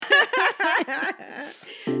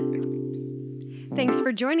Thanks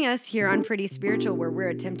for joining us here on Pretty Spiritual, where we're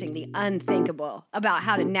attempting the unthinkable about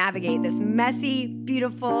how to navigate this messy,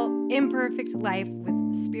 beautiful, imperfect life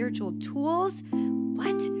with spiritual tools,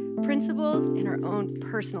 principles, and our own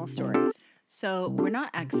personal stories. So we're not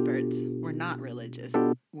experts. We're not religious.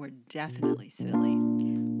 We're definitely silly.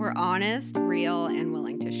 We're honest, real, and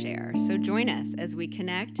willing to share. So join us as we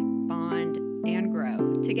connect, bond, and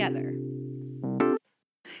grow together.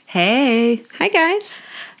 Hey. Hi, guys.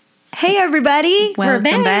 Hey, everybody.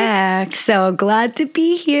 Welcome back. So glad to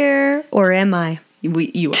be here. Or am I? You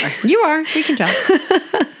are. You are. We can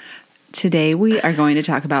tell. Today we are going to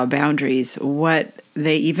talk about boundaries, what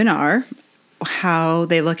they even are, how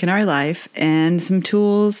they look in our life, and some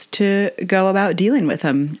tools to go about dealing with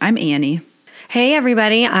them. I'm Annie. Hey,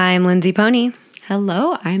 everybody. I'm Lindsay Pony.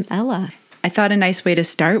 Hello, I'm Ella. I thought a nice way to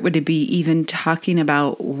start would be even talking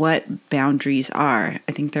about what boundaries are.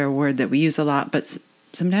 I think they're a word that we use a lot, but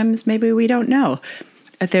sometimes maybe we don't know.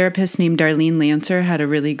 A therapist named Darlene Lancer had a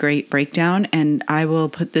really great breakdown, and I will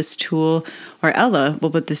put this tool, or Ella will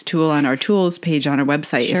put this tool on our tools page on our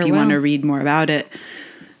website if you want to read more about it.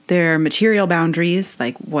 There are material boundaries,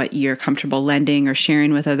 like what you're comfortable lending or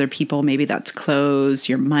sharing with other people. Maybe that's clothes,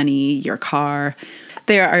 your money, your car.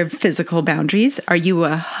 There are physical boundaries. Are you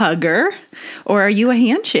a hugger or are you a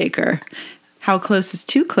handshaker? How close is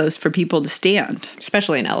too close for people to stand?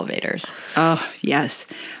 Especially in elevators. Oh, yes.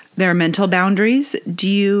 There are mental boundaries. Do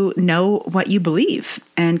you know what you believe?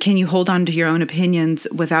 And can you hold on to your own opinions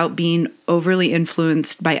without being overly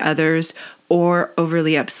influenced by others or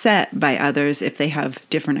overly upset by others if they have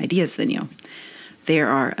different ideas than you? There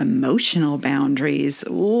are emotional boundaries.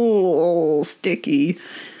 Ooh, sticky.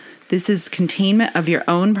 This is containment of your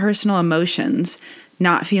own personal emotions,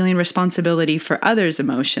 not feeling responsibility for others'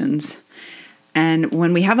 emotions. And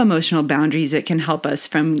when we have emotional boundaries, it can help us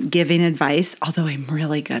from giving advice, although I'm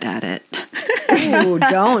really good at it. Ooh,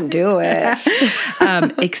 don't do it.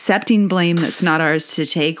 Accepting blame that's not ours to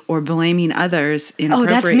take or blaming others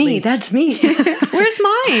inappropriately. Oh, that's me. Where's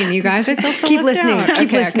mine, you guys? I feel so Keep left listening. out.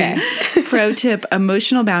 Keep listening. Okay. Pro tip,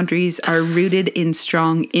 emotional boundaries are rooted in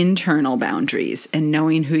strong internal boundaries and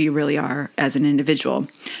knowing who you really are as an individual.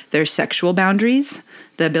 There's sexual boundaries,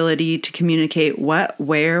 the ability to communicate what,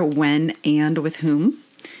 where, when, and with whom.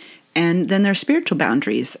 And then there's spiritual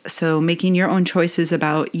boundaries. So making your own choices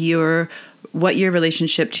about what your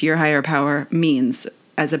relationship to your higher power means,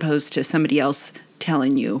 as opposed to somebody else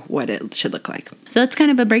telling you what it should look like. So that's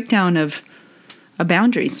kind of a breakdown of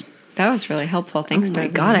boundaries. That was really helpful. Thanks, Oh my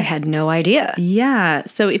Darlene. God, I had no idea. Yeah.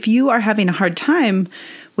 So if you are having a hard time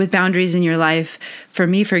with boundaries in your life, for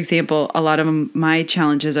me, for example, a lot of my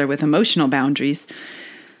challenges are with emotional boundaries.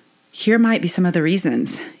 Here might be some of the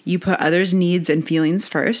reasons. You put others' needs and feelings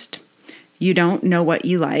first. You don't know what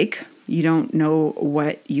you like. You don't know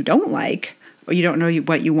what you don't like. Or you don't know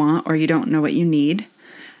what you want, or you don't know what you need.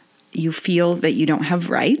 You feel that you don't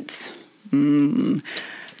have rights. You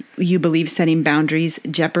believe setting boundaries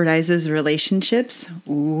jeopardizes relationships.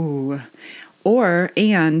 Ooh.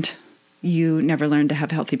 And you never learned to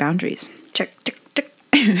have healthy boundaries. Check.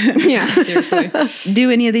 Yeah, seriously.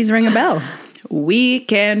 Do any of these ring a bell? We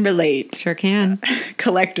can relate. Sure can.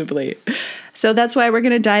 Collectively. So that's why we're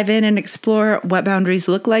going to dive in and explore what boundaries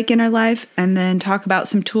look like in our life and then talk about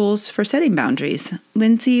some tools for setting boundaries.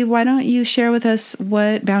 Lindsay, why don't you share with us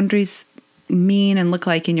what boundaries mean and look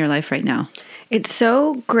like in your life right now? It's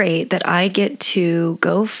so great that I get to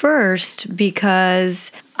go first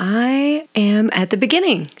because I am at the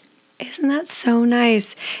beginning. Isn't that so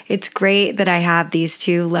nice? It's great that I have these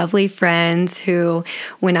two lovely friends who,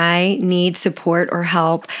 when I need support or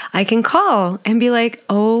help, I can call and be like,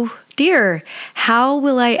 oh dear, how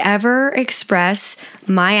will I ever express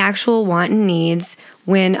my actual want and needs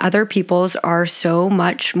when other people's are so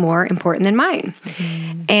much more important than mine?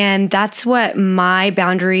 Mm-hmm. And that's what my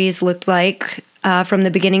boundaries looked like from the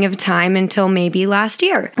beginning of time until maybe last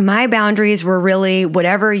year. My boundaries were really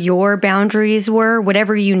whatever your boundaries were,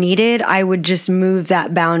 whatever you needed, I would just move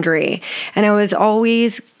that boundary. And I was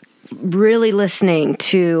always really listening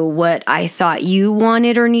to what I thought you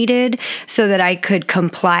wanted or needed so that I could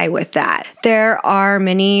comply with that. There are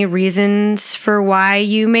many reasons for why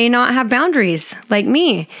you may not have boundaries, like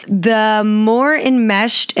me. The more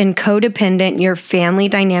enmeshed and codependent your family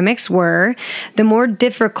dynamics were, the more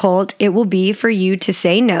difficult it will be for you to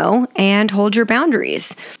say no and hold your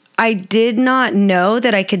boundaries. I did not know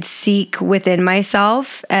that I could seek within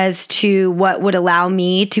myself as to what would allow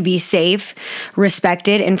me to be safe,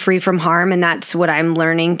 respected, and free from harm. And that's what I'm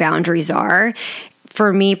learning boundaries are.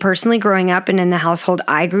 For me personally, growing up and in the household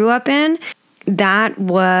I grew up in, that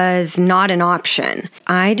was not an option.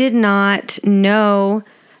 I did not know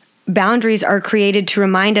boundaries are created to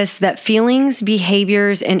remind us that feelings,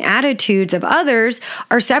 behaviors, and attitudes of others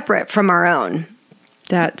are separate from our own.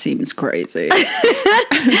 That seems crazy.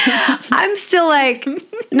 I'm still like,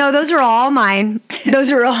 no, those are all mine. This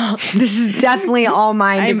is definitely all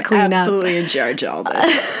mine to clean up. I'm absolutely in charge of all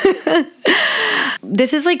this.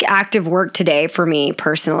 This is like active work today for me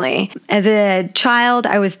personally. As a child,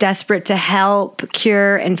 I was desperate to help,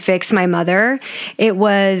 cure, and fix my mother. It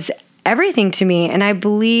was everything to me, and I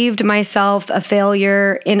believed myself a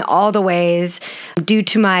failure in all the ways due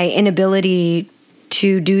to my inability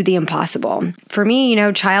to do the impossible. For me,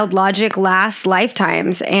 child logic lasts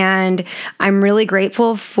lifetimes, and I'm really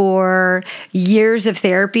grateful for years of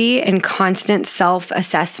therapy and constant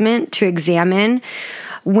self-assessment to examine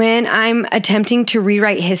when I'm attempting to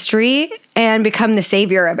rewrite history and become the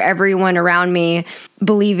savior of everyone around me,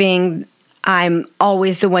 believing I'm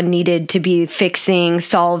always the one needed to be fixing,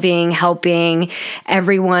 solving, helping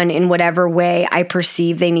everyone in whatever way I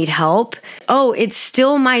perceive they need help. Oh, it's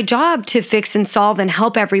still my job to fix and solve and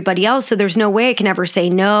help everybody else. So there's no way I can ever say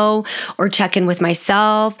no or check in with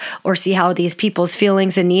myself or see how these people's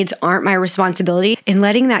feelings and needs aren't my responsibility. In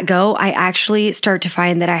letting that go, I actually start to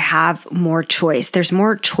find that I have more choice. There's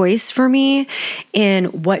more choice for me in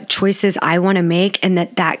what choices I want to make, and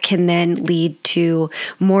that can then lead to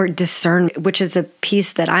more discernment, which is the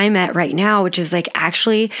piece that I'm at right now, which is like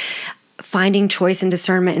actually finding choice and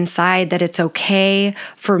discernment inside, that it's okay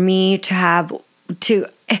for me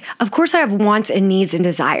of course I have wants and needs and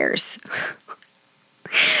desires.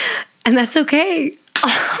 And that's okay.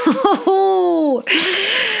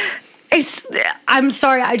 I'm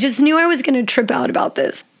sorry. I just knew I was going to trip out about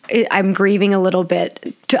this. I'm grieving a little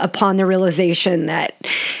bit upon the realization that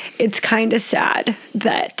it's kind of sad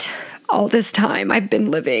that all this time I've been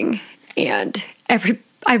living and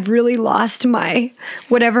I've really lost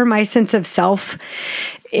whatever my sense of self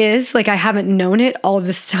is. Like, I haven't known it all of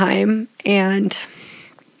this time, and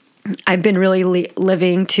I've been really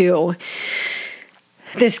living to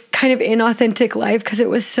this kind of inauthentic life because it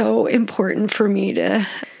was so important for me to,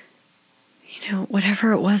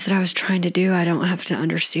 whatever it was that I was trying to do, I don't have to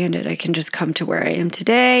understand it. I can just come to where I am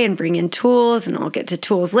today and bring in tools, and I'll get to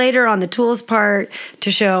tools later on the tools part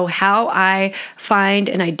to show how I find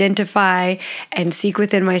and identify and seek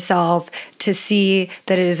within myself to see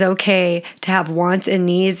that it is okay to have wants and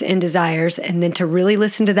needs and desires, and then to really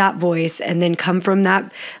listen to that voice and then come from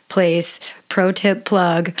that place. Pro tip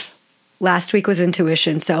plug. Last week was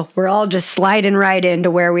intuition, so we're all just sliding right into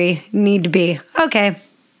where we need to be. Okay.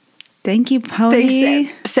 Thank you, Pony.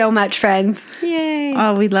 Thanks so much, friends. Yay.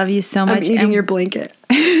 Oh, we love you so much. I'm eating your blanket.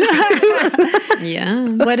 Yeah.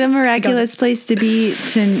 What a miraculous place to be,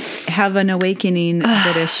 to have an awakening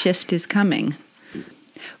that a shift is coming.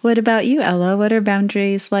 What about you, Ella? What are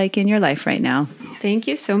boundaries like in your life right now? Thank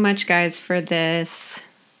you so much, guys, for this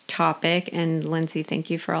topic. And Lindsay, thank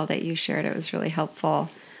you for all that you shared. It was really helpful.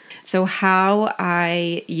 So how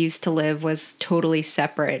I used to live was totally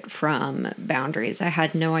separate from boundaries. I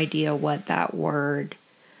had no idea what that word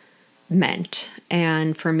meant.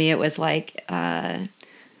 And for me, it was like, I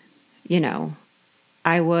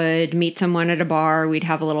would meet someone at a bar, we'd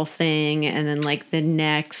have a little thing, and then like the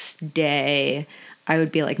next day I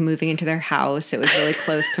would be like moving into their house. It was really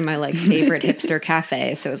close to my like favorite hipster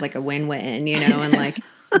cafe. So it was like a win-win, and like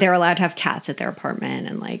they're allowed to have cats at their apartment,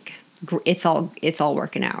 and like it's all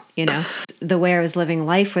working out, The way I was living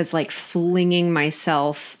life was like flinging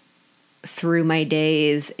myself through my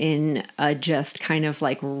days in a just kind of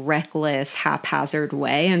like reckless, haphazard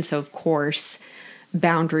way. And so, of course,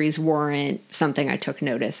 boundaries weren't something I took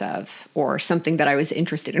notice of or something that I was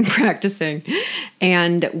interested in practicing.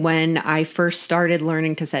 And when I first started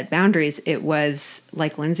learning to set boundaries, it was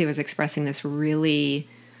like Lindsay was expressing, this really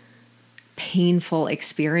painful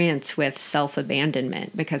experience with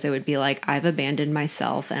self-abandonment, because it would be like I've abandoned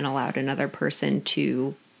myself and allowed another person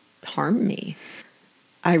to harm me.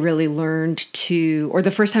 I really learned or the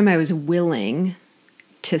first time I was willing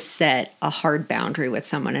to set a hard boundary with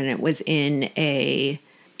someone, and it was in an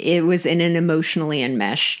emotionally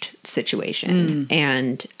enmeshed situation.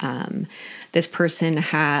 And this person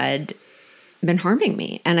had been harming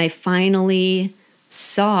me, and I finally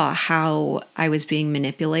saw how I was being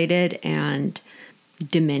manipulated and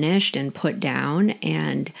diminished and put down.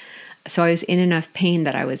 And so I was in enough pain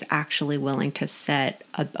that I was actually willing to set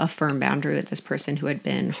a firm boundary with this person who had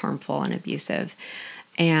been harmful and abusive.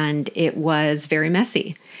 And it was very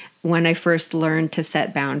messy. When I first learned to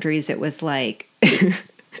set boundaries, it was like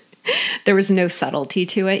there was no subtlety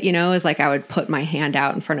to it. It was like I would put my hand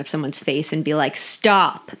out in front of someone's face and be like,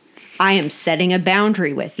 stop. I am setting a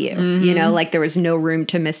boundary with you. You know, like there was no room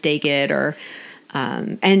to mistake it or,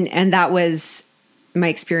 and that was my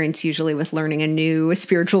experience usually with learning a new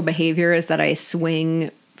spiritual behavior, is that I swing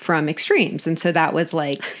from extremes. And so that was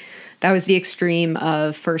the extreme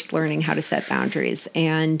of first learning how to set boundaries.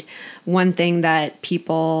 And one thing that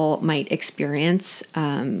people might experience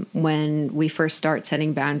when we first start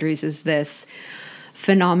setting boundaries is this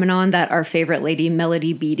phenomenon that our favorite lady,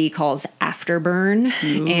 Melody Beattie, calls afterburn.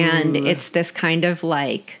 Ooh. And it's this kind of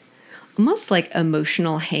like, almost like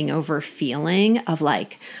emotional hangover feeling of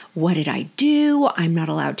like, what did I do? I'm not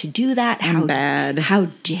allowed to do that. I'm bad. How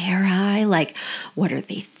dare I? Like, what are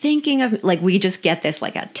they thinking of? Like, we just get this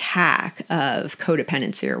like attack of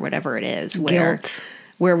codependency or whatever it is,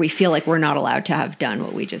 where we feel like we're not allowed to have done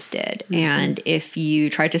what we just did. Mm-hmm. And if you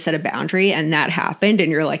tried to set a boundary and that happened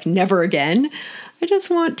and you're like, never again, I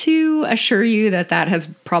just want to assure you that that has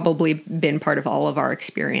probably been part of all of our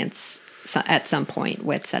experience at some point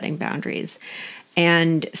with setting boundaries.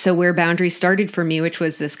 And so where boundaries started for me, which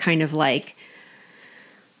was this kind of like,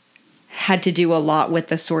 had to do a lot with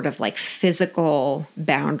the sort of like physical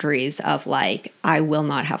boundaries of like, I will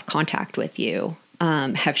not have contact with you,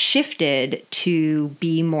 have shifted to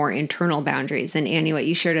be more internal boundaries. And Annie, what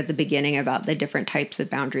you shared at the beginning about the different types of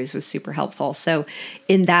boundaries was super helpful. So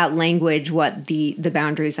in that language, what the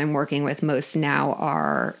boundaries I'm working with most now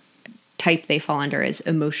are type they fall under is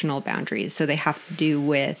emotional boundaries. So they have to do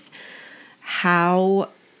with how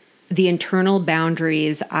the internal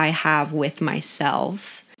boundaries I have with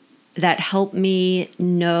myself that help me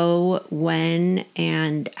know when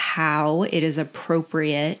and how it is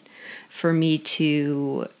appropriate for me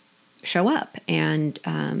to show up and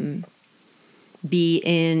be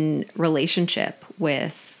in relationship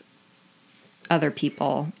with other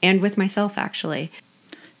people and with myself, actually.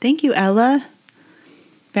 Thank you, Ella.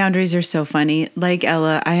 Boundaries are so funny. Like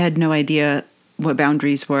Ella, I had no idea what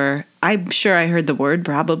boundaries were. I'm sure I heard the word,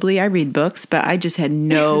 probably. I read books, but I just had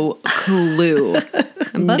no clue.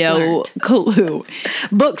 No clue.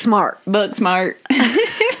 Book smart.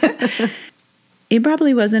 It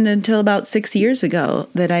probably wasn't until about 6 years ago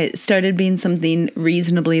that I started being something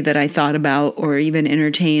reasonably that I thought about or even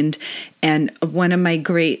entertained. And one of my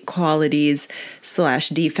great qualities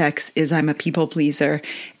 / defects is I'm a people pleaser.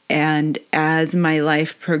 And as my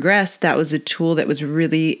life progressed, that was a tool that was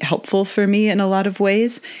really helpful for me in a lot of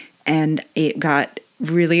ways. And it got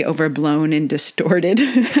really overblown and distorted.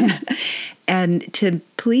 And to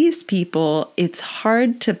please people, it's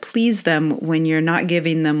hard to please them when you're not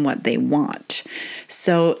giving them what they want.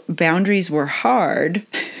 So boundaries were hard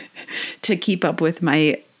to keep up with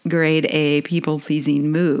my grade A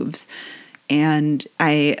people-pleasing moves. And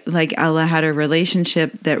I, like Ella, had a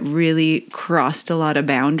relationship that really crossed a lot of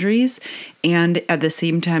boundaries and at the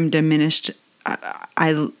same time diminished.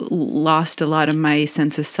 I lost a lot of my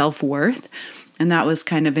sense of self-worth. And that was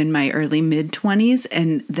kind of in my early mid-20s.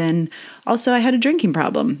 And then also I had a drinking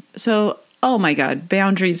problem. So, oh my God,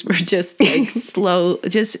 boundaries were just like slow,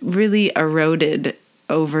 just really eroded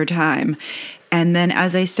over time. And then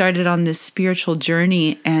as I started on this spiritual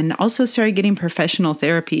journey and also started getting professional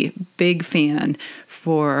therapy, big fan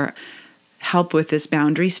for help with this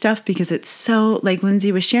boundary stuff because it's so, like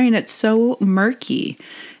Lindsay was sharing, it's so murky.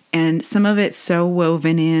 And some of it's so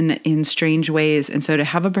woven in strange ways. And so to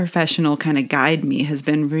have a professional kind of guide me has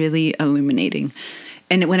been really illuminating.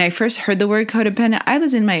 And when I first heard the word codependent, I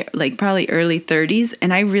was in my probably early 30s.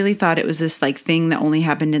 And I really thought it was this thing that only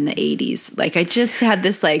happened in the 80s. I just had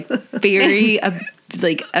this very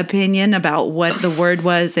opinion about what the word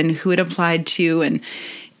was and who it applied to. And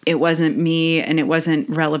it wasn't me and it wasn't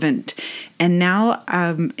relevant. And now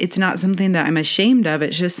it's not something that I'm ashamed of.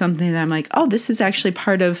 It's just something that I'm like, oh, this is actually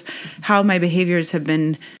part of how my behaviors have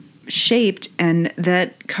been shaped, and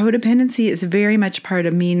that codependency is very much part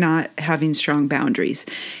of me not having strong boundaries.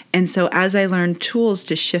 And so as I learn tools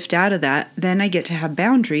to shift out of that, then I get to have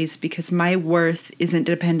boundaries because my worth isn't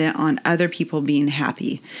dependent on other people being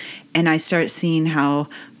happy. And I start seeing how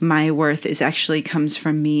my worth actually comes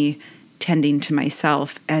from me tending to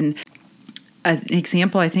myself. And an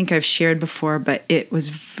example I think I've shared before, but it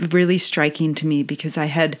was really striking to me because I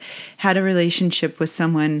had had a relationship with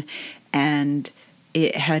someone and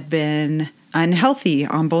it had been unhealthy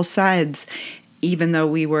on both sides, even though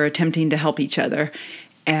we were attempting to help each other.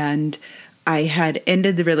 And I had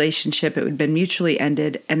ended the relationship. It had been mutually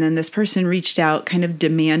ended. And then this person reached out kind of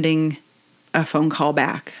demanding a phone call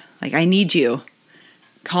back. I need you.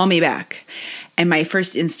 Call me back. And my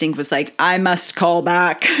first instinct was I must call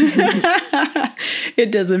back.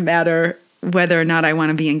 It doesn't matter whether or not I want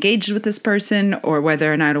to be engaged with this person or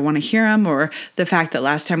whether or not I want to hear them or the fact that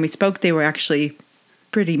last time we spoke, they were actually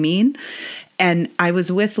pretty mean. And I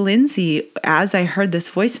was with Lindsay as I heard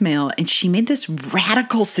this voicemail, and she made this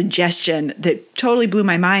radical suggestion that totally blew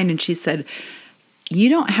my mind. And she said, you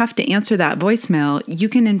don't have to answer that voicemail. You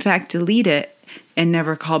can, in fact, delete it and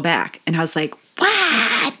never call back. And I was like,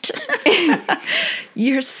 what?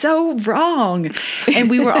 You're so wrong. And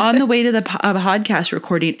we were on the way to the podcast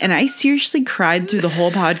recording, and I seriously cried through the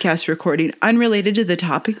whole podcast recording, unrelated to the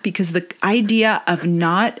topic, because the idea of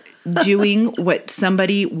not doing what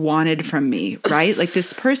somebody wanted from me, right? Like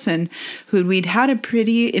this person who we'd had a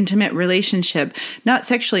pretty intimate relationship, not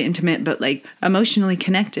sexually intimate, but like emotionally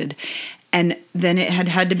connected. And then it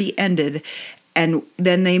had to be ended. And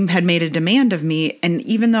then they had made a demand of me. And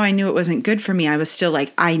even though I knew it wasn't good for me, I was still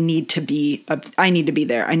like, I need to be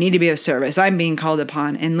there. I need to be of service. I'm being called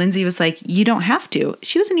upon. And Lindsay was like, you don't have to.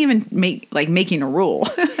 She wasn't even making a rule.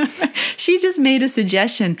 She just made a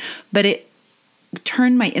suggestion, but it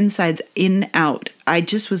turned my insides in out. I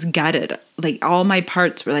just was gutted. Like all my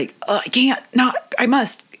parts were like, oh, I can't, not, I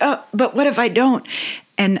must, but what if I don't?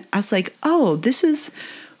 And I was like, oh, this is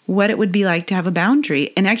what it would be like to have a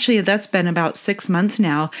boundary. And actually that's been about 6 months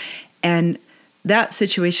now. And that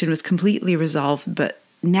situation was completely resolved. But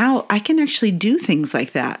now I can actually do things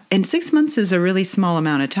like that. And 6 months is a really small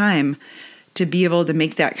amount of time to be able to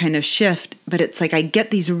make that kind of shift. But it's like I get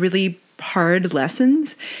these really hard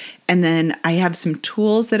lessons. And then I have some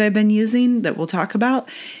tools that I've been using that we'll talk about.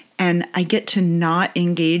 And I get to not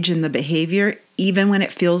engage in the behavior, even when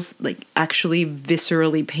it feels like actually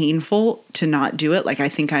viscerally painful to not do it. Like I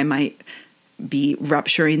think I might be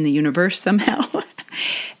rupturing the universe somehow.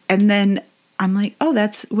 And then I'm like, oh,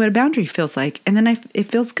 that's what a boundary feels like. And then it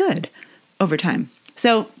feels good over time.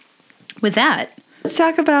 So with that, let's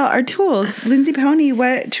talk about our tools. Lindsay Pony,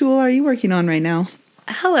 what tool are you working on right now?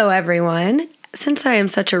 Hello, everyone. Since I am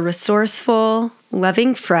such a resourceful,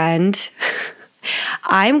 loving friend,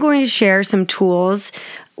 I'm going to share some tools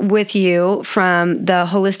with you from the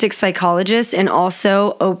holistic psychologist and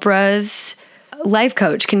also Oprah's life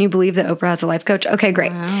coach. Can you believe that Oprah has a life coach? Okay,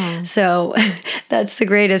 great. Wow. So that's the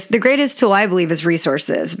greatest. The greatest tool I believe is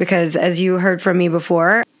resources, because as you heard from me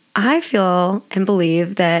before, I feel and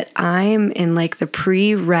believe that I'm in like the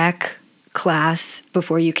prereq class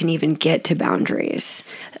before you can even get to boundaries.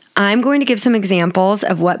 I'm going to give some examples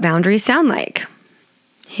of what boundaries sound like.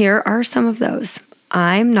 Here are some of those.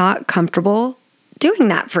 I'm not comfortable doing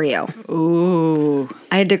that for you. Ooh.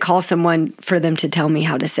 I had to call someone for them to tell me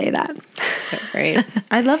how to say that. So great.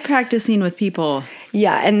 I love practicing with people.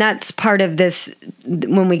 Yeah, and that's part of this,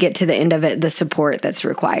 when we get to the end of it, the support that's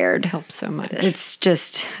required. Helps so much. It's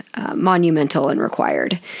just monumental and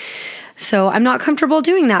required. So I'm not comfortable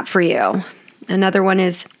doing that for you. Another one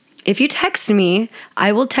is, if you text me,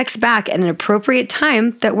 I will text back at an appropriate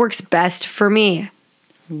time that works best for me.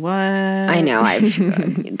 What? I know.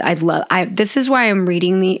 This is why I'm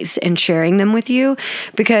reading these and sharing them with you,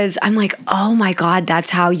 because I'm like, oh my God,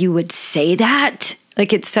 that's how you would say that?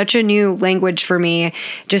 Like, it's such a new language for me. It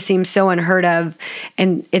just seems so unheard of.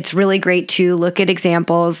 And it's really great to look at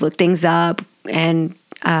examples, look things up, and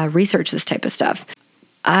research this type of stuff.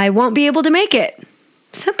 I won't be able to make it.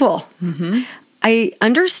 Simple. Mm-hmm. I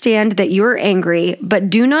understand that you're angry, but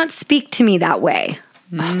do not speak to me that way.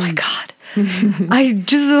 Oh my God. I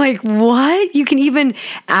just like, what? You can even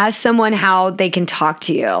ask someone how they can talk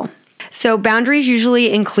to you. So boundaries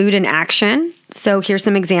usually include an action. So here's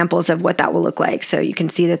some examples of what that will look like. So you can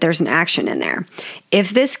see that there's an action in there.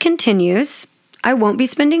 If this continues, I won't be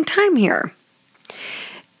spending time here.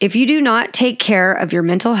 If you do not take care of your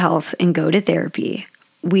mental health and go to therapy,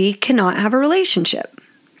 we cannot have a relationship.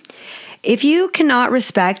 If you cannot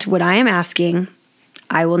respect what I am asking,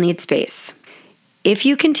 I will need space. If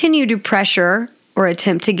you continue to pressure or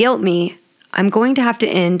attempt to guilt me, I'm going to have to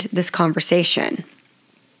end this conversation.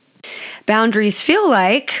 Boundaries feel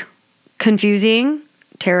like confusing,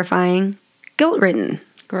 terrifying, guilt-ridden.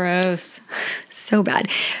 Gross. So bad.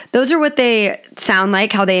 Those are what they sound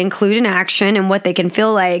like, how they include an action and what they can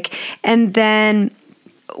feel like. And then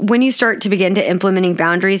when you start to begin to implementing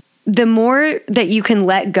boundaries, the more that you can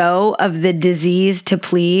let go of the disease to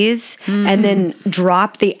please and then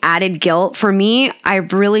drop the added guilt. For me, I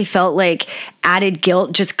really felt like added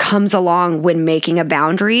guilt just comes along when making a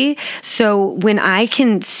boundary. So when I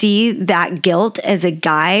can see that guilt as a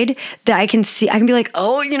guide, that I can be like,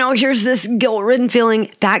 oh, here's this guilt-ridden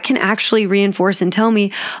feeling, that can actually reinforce and tell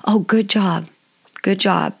me, oh, good job. Good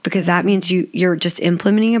job, because that means you're just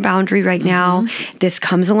implementing a boundary right now. This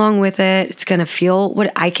comes along with it. It's going to feel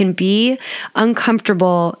what I can be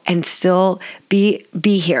uncomfortable and still be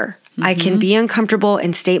here. I can be uncomfortable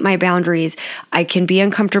and state my boundaries. I can be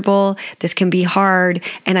uncomfortable. This can be hard,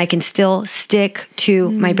 and I can still stick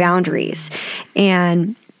to my boundaries.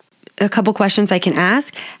 And a couple questions I can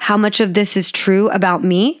ask: how much of this is true about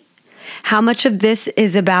me? How much of this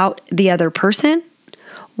is about the other person?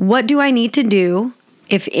 What do I need to do,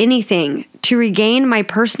 if anything, to regain my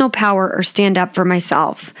personal power or stand up for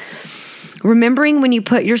myself? Remembering when you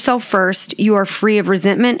put yourself first, you are free of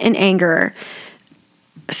resentment and anger.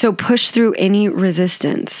 So push through any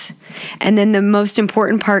resistance. And then the most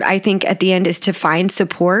important part, I think, at the end is to find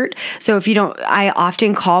support. So if you don't, I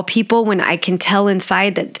often call people when I can tell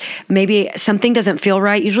inside that maybe something doesn't feel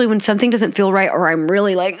right. Usually when something doesn't feel right, or I'm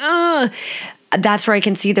really like, that's where I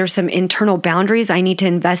can see there's some internal boundaries I need to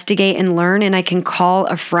investigate and learn. And I can call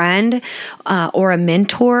a friend or a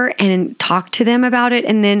mentor and talk to them about it,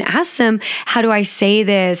 and then ask them, how do I say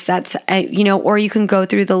this? That's, or you can go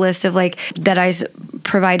through the list of like that I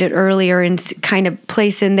provided earlier and kind of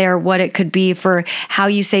place in there what it could be for how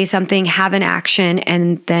you say something, have an action,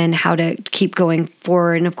 and then how to keep going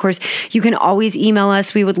forward. And of course, you can always email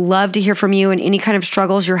us. We would love to hear from you and any kind of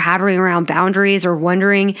struggles you're having around boundaries, or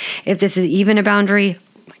wondering if this is even a boundary.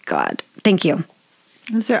 Oh my God. Thank you.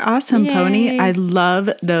 Those are awesome, Yay. Pony. I love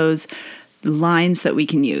those lines that we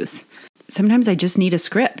can use. Sometimes I just need a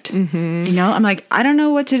script. I'm like, I don't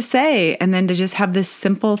know what to say. And then to just have this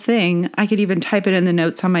simple thing, I could even type it in the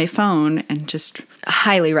notes on my phone and just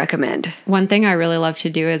Highly recommend. One thing I really love to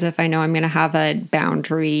do is if I know I'm going to have a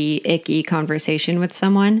boundary, icky conversation with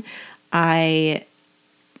someone, I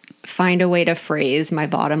find a way to phrase my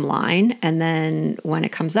bottom line. And then when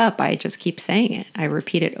it comes up, I just keep saying it. I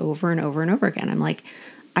repeat it over and over and over again. I'm like,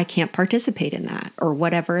 I can't participate in that, or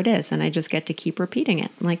whatever it is. And I just get to keep repeating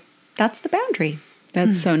it. I'm like, that's the boundary.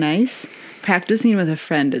 That's so nice. Practicing with a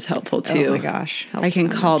friend is helpful too. Oh my gosh. I can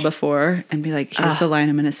so call much. before and be like, here's the line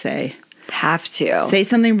I'm going to say. Have to. Say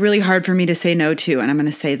something really hard for me to say no to, and I'm going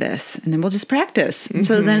to say this. And then we'll just practice. And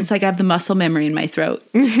so then it's like I have the muscle memory in my throat.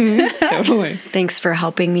 Totally. Thanks for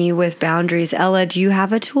helping me with boundaries. Ella, do you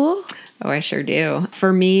have a tool? Oh, I sure do.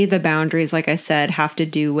 For me, the boundaries, like I said, have to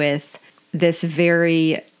do with this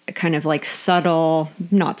very kind of like subtle,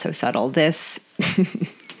 not so subtle, this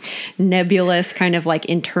nebulous kind of like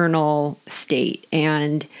internal state.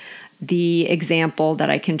 And the example that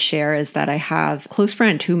I can share is that I have a close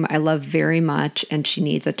friend whom I love very much, and she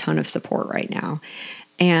needs a ton of support right now.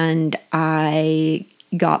 And I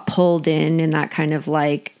got pulled in that kind of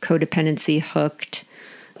like codependency hooked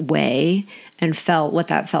way, and felt what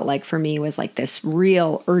that felt like for me was like this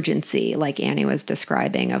real urgency, like Annie was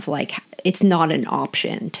describing, of like, it's not an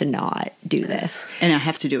option to not do this. And I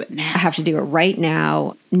have to do it now. I have to do it right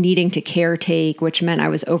now, needing to caretake, which meant I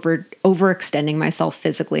was overextending myself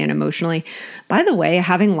physically and emotionally. By the way,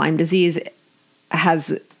 having Lyme disease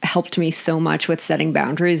has helped me so much with setting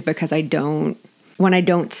boundaries, because when I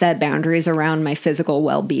don't set boundaries around my physical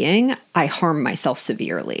well-being, I harm myself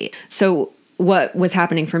severely. So what was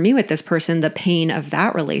happening for me with this person, the pain of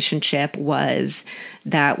that relationship was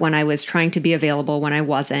that when I was trying to be available when I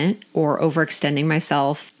wasn't, or overextending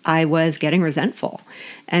myself, I was getting resentful.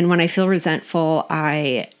 And when I feel resentful,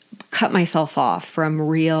 I cut myself off from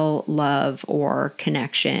real love or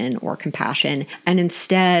connection or compassion. And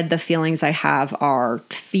instead, the feelings I have are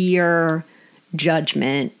fear,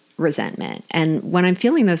 judgment, resentment. And when I'm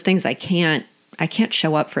feeling those things, I can't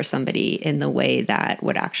show up for somebody in the way that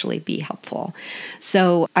would actually be helpful.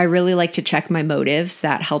 So I really like to check my motives.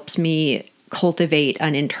 That helps me cultivate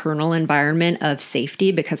an internal environment of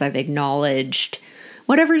safety, because I've acknowledged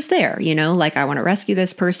whatever's there, like I want to rescue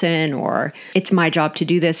this person, or it's my job to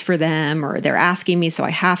do this for them, or they're asking me, so I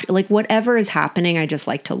have to, like whatever is happening, I just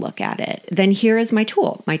like to look at it. Then here is my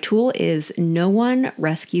tool. My tool is no one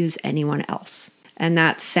rescues anyone else. And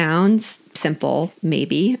that sounds simple,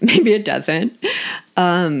 maybe it doesn't.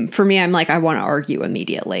 For me, I'm like, I want to argue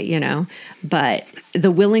immediately, but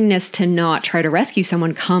the willingness to not try to rescue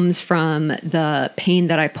someone comes from the pain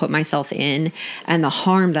that I put myself in, and the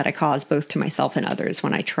harm that I cause both to myself and others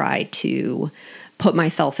when I try to put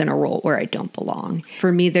myself in a role where I don't belong.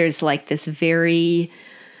 For me, there's like this very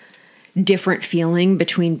different feeling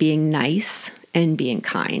between being nice and being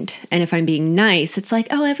kind. And if I'm being nice, it's like,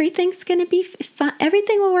 oh, everything's going to be fun.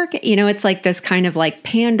 Everything will work. It's like this kind of like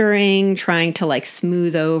pandering, trying to like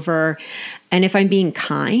smooth over. And if I'm being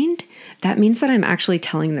kind, that means that I'm actually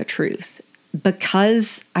telling the truth,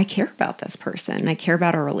 because I care about this person. I care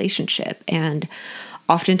about our relationship. And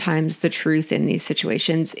oftentimes the truth in these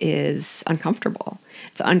situations is uncomfortable.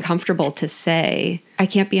 It's uncomfortable to say, I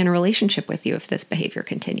can't be in a relationship with you if this behavior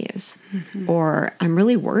continues. Mm-hmm. Or I'm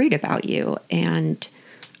really worried about you, and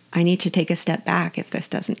I need to take a step back if this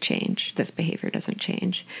doesn't change, this behavior doesn't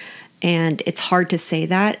change. And it's hard to say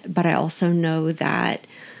that, but I also know that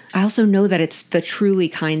it's the truly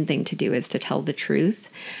kind thing to do is to tell the truth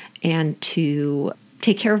and to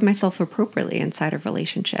take care of myself appropriately inside of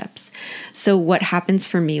relationships. So what happens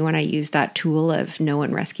for me when I use that tool of no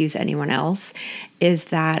one rescues anyone else is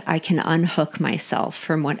that I can unhook myself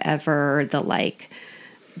from whatever the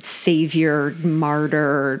savior,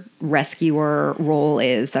 martyr, rescuer role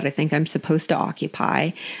is that I think I'm supposed to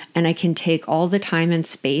occupy. And I can take all the time and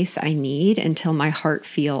space I need until my heart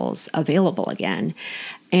feels available again.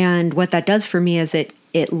 And what that does for me is it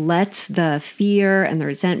lets the fear and the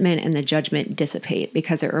resentment and the judgment dissipate,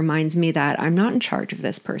 because it reminds me that I'm not in charge of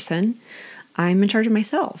this person. I'm in charge of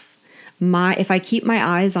myself. If I keep my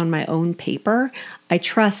eyes on my own paper, I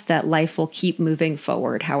trust that life will keep moving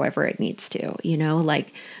forward however it needs to,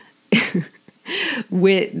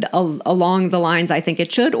 along the lines I think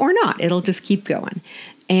it should or not. It'll just keep going.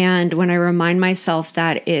 And when I remind myself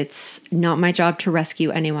that it's not my job to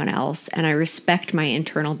rescue anyone else, and I respect my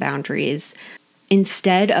internal boundaries,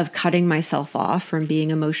 instead of cutting myself off from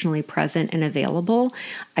being emotionally present and available,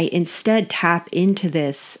 I instead tap into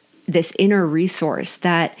this inner resource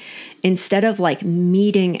that instead of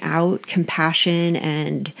meting out compassion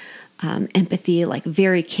and empathy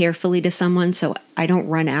very carefully to someone so I don't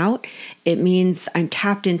run out, it means I'm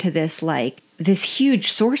tapped into this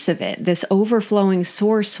huge source of it, this overflowing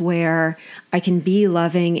source where I can be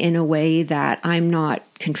loving in a way that I'm not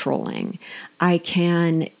controlling. I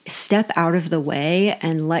can step out of the way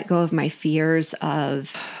and let go of my fears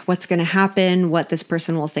of what's going to happen, what this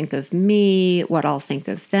person will think of me, what I'll think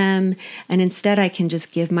of them. And instead, I can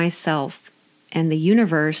just give myself and the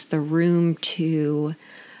universe the room to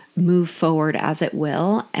move forward as it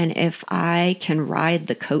will. And if I can ride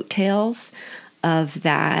the coattails of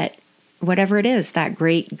that, whatever it is, that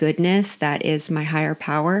great goodness that is my higher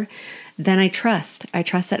power, then I trust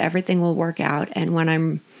that everything will work out. And when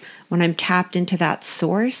I'm tapped into that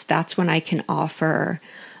source, that's when I can offer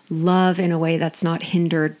love in a way that's not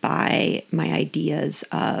hindered by my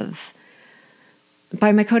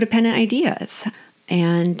codependent ideas.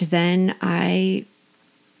 And then I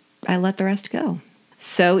let the rest go.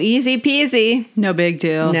 So easy peasy. No big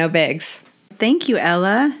deal. No bigs. Thank you,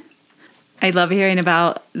 Ella. I love hearing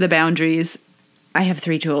about the boundaries. I have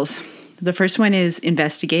 3 tools. The first one is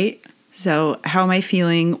investigate. So how am I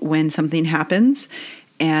feeling when something happens?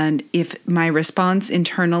 And if my response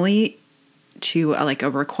internally to a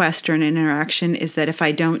request or an interaction is that if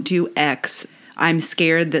I don't do X, I'm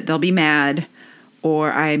scared that they'll be mad,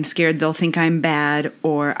 or I'm scared they'll think I'm bad,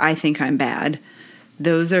 or I think I'm bad.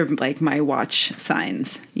 Those are my watch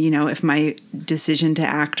signs. If my decision to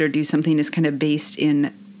act or do something is kind of based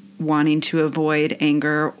in wanting to avoid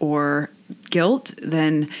anger or guilt,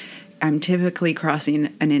 then I'm typically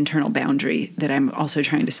crossing an internal boundary that I'm also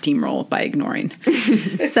trying to steamroll by ignoring.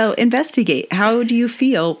 So investigate. How do you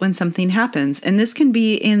feel when something happens? And this can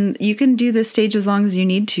be you can do this stage as long as you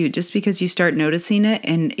need to. Just because you start noticing it,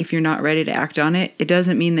 and if you're not ready to act on it, it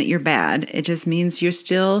doesn't mean that you're bad. It just means you're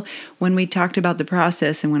still, when we talked about the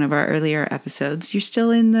process in one of our earlier episodes, you're still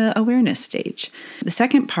in the awareness stage. The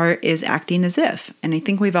second part is acting as if. And I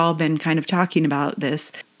think we've all been kind of talking about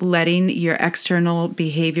this. Letting your external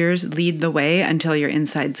behaviors lead the way until your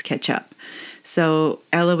insides catch up. So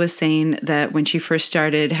Ella was saying that when she first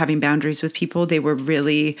started having boundaries with people, they were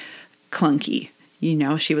really clunky.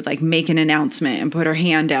 She would make an announcement and put her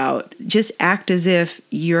hand out. Just act as if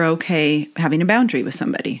you're okay having a boundary with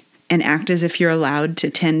somebody. And act as if you're allowed to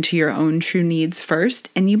tend to your own true needs first.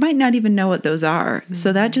 And you might not even know what those are. Mm-hmm.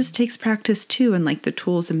 So that just takes practice too. And the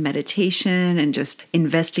tools of meditation and just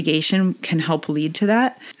investigation can help lead to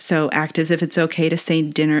that. So act as if it's okay to say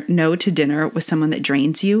no to dinner with someone that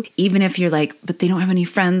drains you. Even if you're but they don't have any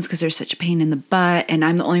friends because they're such a pain in the butt and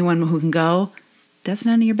I'm the only one who can go. That's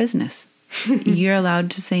none of your business. You're allowed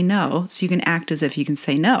to say no, so you can act as if you can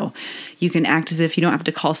say no. You can act as if you don't have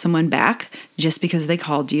to call someone back just because they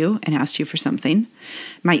called you and asked you for something.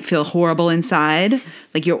 Might feel horrible inside,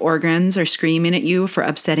 like your organs are screaming at you for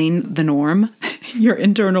upsetting the norm, your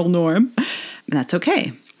internal norm. And that's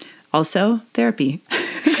okay. Also, therapy.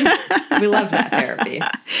 We love that therapy.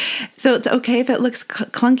 So it's okay if it looks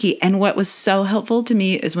clunky. And what was so helpful to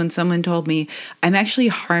me is when someone told me, I'm actually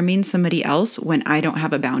harming somebody else when I don't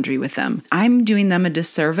have a boundary with them. I'm doing them a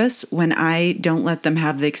disservice when I don't let them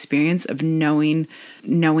have the experience of knowing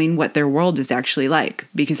what their world is actually like,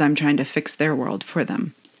 because I'm trying to fix their world for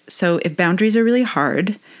them. So if boundaries are really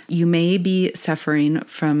hard, you may be suffering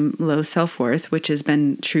from low self-worth, which has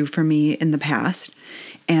been true for me in the past.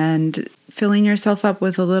 And filling yourself up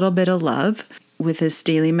with a little bit of love with this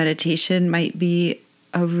daily meditation might be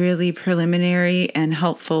a really preliminary and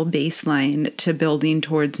helpful baseline to building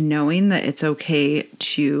towards knowing that it's okay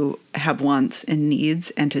to have wants and needs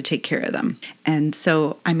and to take care of them. And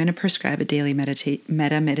so I'm going to prescribe a daily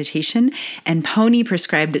metta meditation, and Pony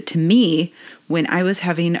prescribed it to me when I was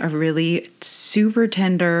having a really super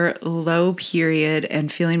tender, low period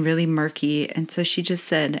and feeling really murky. And so she just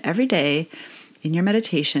said, every day in your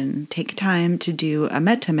meditation, take time to do a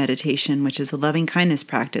metta meditation, which is a loving kindness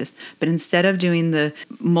practice. But instead of doing the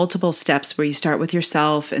multiple steps where you start with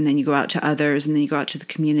yourself and then you go out to others and then you go out to the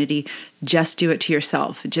community, just do it to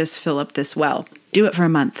yourself. Just fill up this well. Do it for a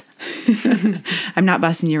month. I'm not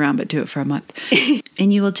bossing you around, but do it for a month.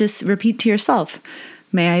 And you will just repeat to yourself,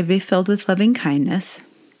 may I be filled with loving kindness.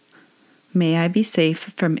 May I be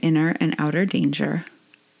safe from inner and outer danger.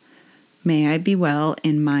 May I be well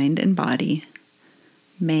in mind and body.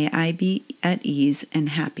 May I be at ease and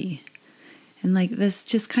happy. And like this,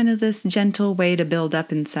 just kind of this gentle way to build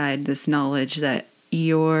up inside this knowledge that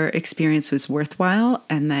your experience was worthwhile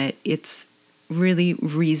and that it's really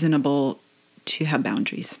reasonable to have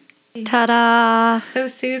boundaries. Ta-da! So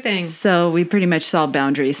soothing. So we pretty much solved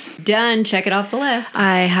boundaries. Done. Check it off the list.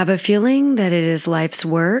 I have a feeling that it is life's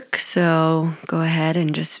work, so go ahead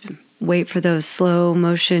and just wait for those slow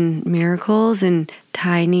motion miracles and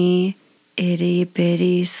tiny, itty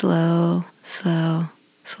bitty, slow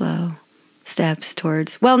steps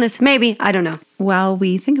towards wellness. Maybe. I don't know. While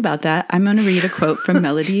we think about that, I'm going to read a quote from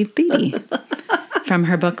Melody Beattie from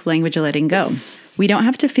her book, Language of Letting Go. We don't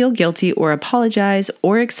have to feel guilty or apologize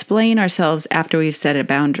or explain ourselves after we've set a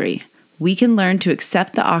boundary. We can learn to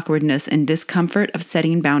accept the awkwardness and discomfort of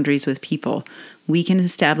setting boundaries with people. We can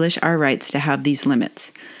establish our rights to have these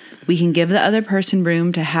limits. We can give the other person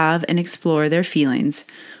room to have and explore their feelings.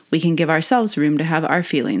 We can give ourselves room to have our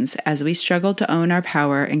feelings as we struggle to own our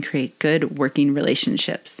power and create good working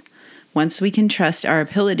relationships. Once we can trust our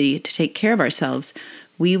ability to take care of ourselves,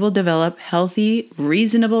 we will develop healthy,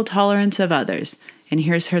 reasonable tolerance of others. And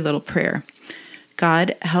here's her little prayer.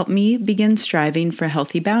 God, help me begin striving for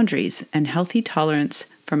healthy boundaries and healthy tolerance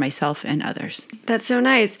for myself and others. That's so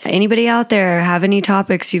nice. Anybody out there have any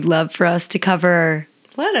topics you'd love for us to cover?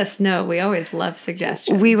 Let us know. We always love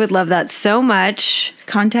suggestions. We would love that so much.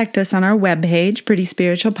 Contact us on our webpage,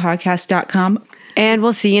 prettyspiritualpodcast.com. And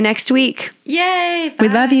we'll see you next week. Yay! We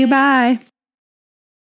love you. Bye.